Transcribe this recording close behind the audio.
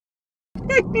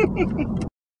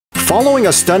Following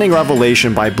a stunning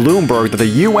revelation by Bloomberg that the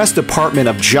U.S. Department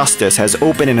of Justice has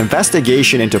opened an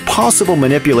investigation into possible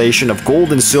manipulation of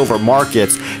gold and silver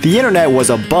markets, the internet was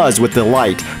abuzz with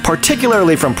delight,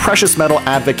 particularly from precious metal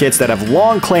advocates that have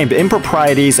long claimed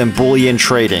improprieties in bullion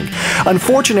trading.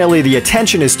 Unfortunately, the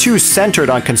attention is too centered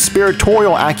on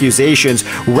conspiratorial accusations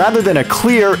rather than a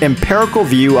clear, empirical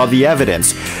view of the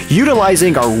evidence.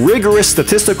 Utilizing our rigorous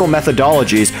statistical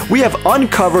methodologies, we have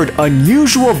uncovered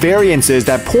unusual variances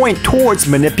that point towards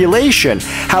manipulation.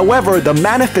 However, the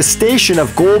manifestation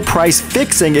of gold price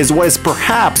fixing is what is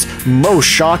perhaps most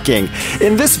shocking.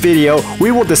 In this video, we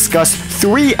will discuss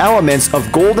 3 elements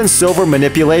of gold and silver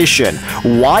manipulation,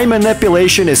 why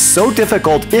manipulation is so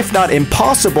difficult if not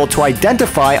impossible to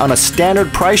identify on a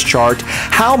standard price chart,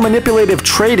 how manipulative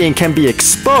trading can be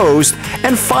exposed,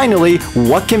 and finally,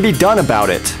 what can be done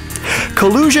about it.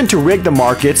 Collusion to rig the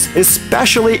markets,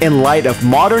 especially in light of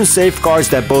modern safeguards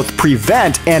that both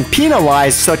prevent and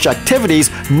penalize such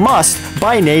activities, must,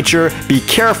 by nature, be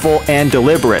careful and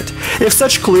deliberate. If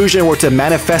such collusion were to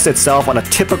manifest itself on a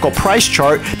typical price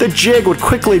chart, the jig would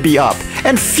quickly be up,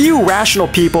 and few rational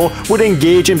people would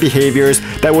engage in behaviors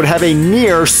that would have a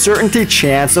near certainty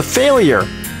chance of failure.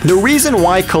 The reason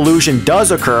why collusion does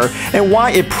occur, and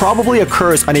why it probably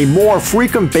occurs on a more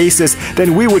frequent basis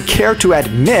than we would care to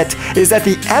admit, is that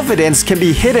the evidence can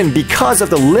be hidden because of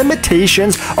the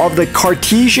limitations of the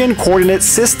Cartesian coordinate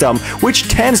system, which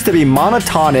tends to be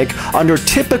monotonic under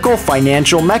typical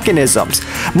financial mechanisms.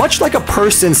 Much like a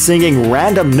person singing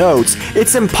random notes,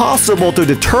 it's impossible to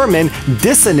determine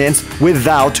dissonance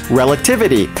without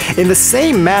relativity. In the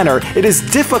same manner, it is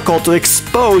difficult to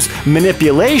expose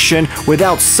manipulation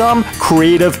without some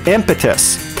creative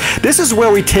impetus. This is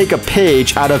where we take a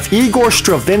page out of Igor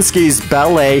Stravinsky's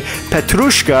ballet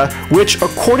Petrushka, which,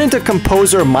 according to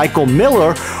composer Michael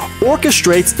Miller,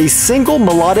 orchestrates a single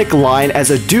melodic line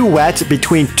as a duet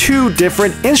between 2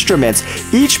 different instruments,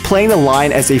 each playing the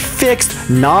line as a fixed,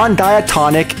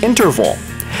 non-diatonic interval.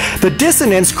 The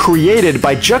dissonance created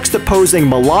by juxtaposing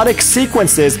melodic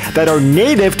sequences that are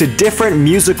native to different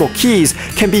musical keys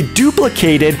can be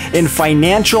duplicated in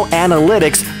financial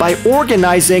analytics by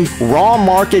organizing raw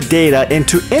market data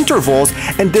into intervals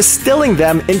and distilling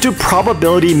them into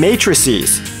probability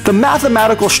matrices. The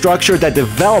mathematical structure that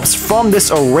develops from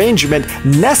this arrangement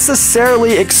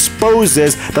necessarily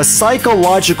exposes the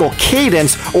psychological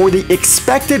cadence or the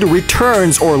expected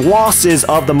returns or losses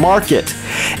of the market.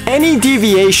 Any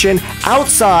deviation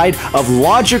outside of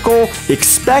logical,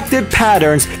 expected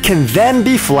patterns can then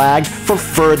be flagged for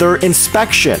further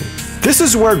inspection. This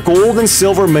is where gold and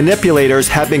silver manipulators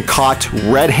have been caught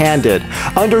red-handed.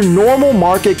 Under normal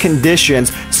market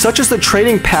conditions, such as the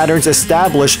trading patterns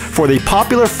established for the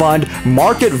popular fund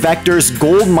Market Vectors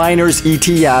Gold Miners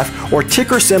ETF, or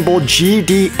ticker symbol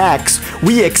GDX,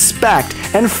 we expect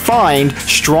and find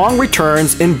strong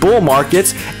returns in bull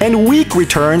markets and weak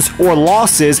returns or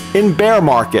losses in bear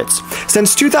markets.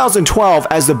 Since 2012,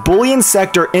 as the bullion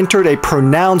sector entered a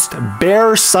pronounced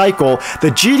bear cycle,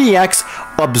 the GDX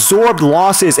absorbed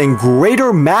losses in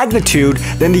greater magnitude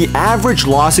than the average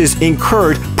losses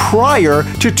incurred prior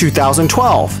to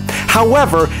 2012.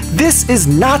 However, this is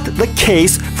not the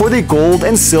case for the gold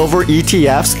and silver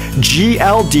ETFs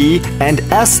GLD and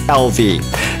SLV.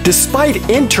 Despite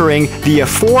entering the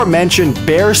aforementioned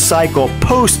bear cycle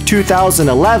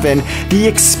post-2011, the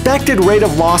expected rate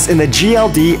of loss in the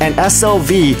GLD and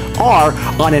SLV are,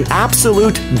 on an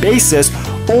absolute basis,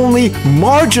 only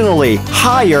marginally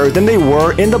higher than they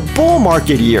were in the bull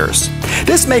market years.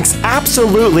 This makes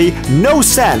absolutely no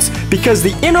sense because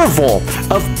the interval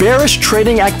of bearish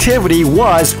trading activity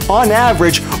was, on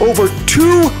average, over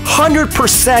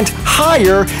 200%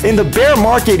 higher in the bear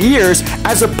market years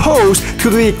as opposed to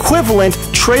the equivalent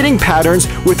trading patterns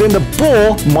within the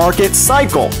bull market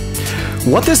cycle.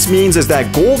 What this means is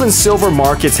that gold and silver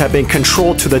markets have been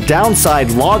controlled to the downside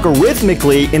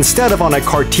logarithmically instead of on a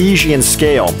Cartesian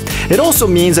scale. It also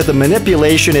means that the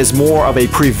manipulation is more of a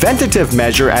preventative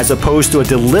measure as opposed to a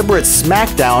deliberate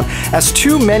smackdown, as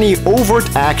too many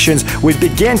overt actions would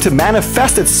begin to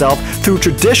manifest itself through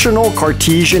traditional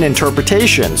Cartesian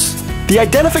interpretations. The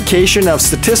identification of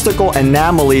statistical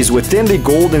anomalies within the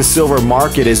gold and silver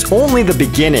market is only the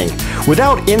beginning.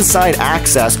 Without inside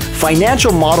access,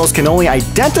 financial models can only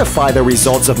identify the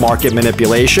results of market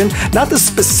manipulation, not the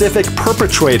specific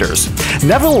perpetrators.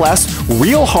 Nevertheless,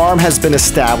 real harm has been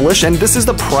established, and this is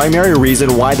the primary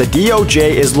reason why the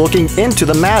DOJ is looking into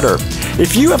the matter.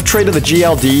 If you have traded the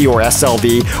GLD or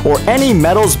SLV or any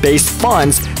metals-based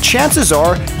funds, chances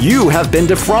are you have been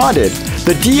defrauded.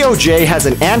 The DOJ has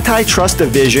an antitrust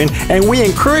division, and we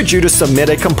encourage you to submit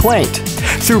a complaint.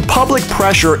 Through public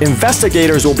pressure,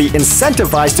 investigators will be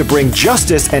incentivized to bring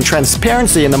justice and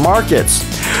transparency in the markets.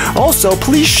 Also,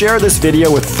 please share this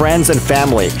video with friends and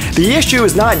family. The issue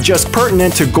is not just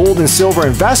pertinent to gold and silver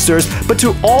investors, but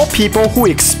to all people who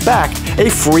expect a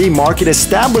free market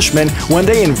establishment when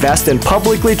they invest in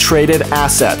publicly traded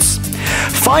assets.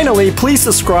 Finally, please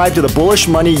subscribe to the Bullish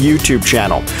Money YouTube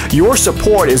channel. Your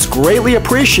support is greatly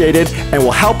appreciated and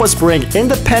will help us bring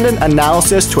independent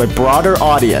analysis to a broader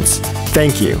audience.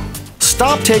 Thank you.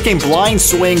 Stop taking blind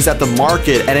swings at the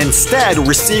market and instead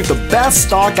receive the best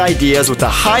stock ideas with the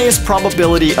highest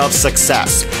probability of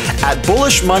success. At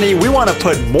Bullish Money, we want to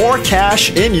put more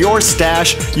cash in your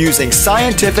stash using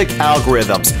scientific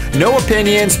algorithms. No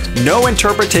opinions, no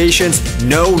interpretations,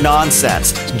 no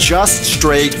nonsense. Just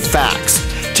straight facts.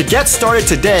 To get started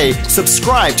today,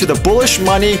 subscribe to the Bullish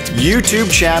Money YouTube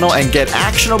channel and get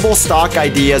actionable stock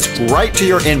ideas right to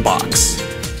your inbox.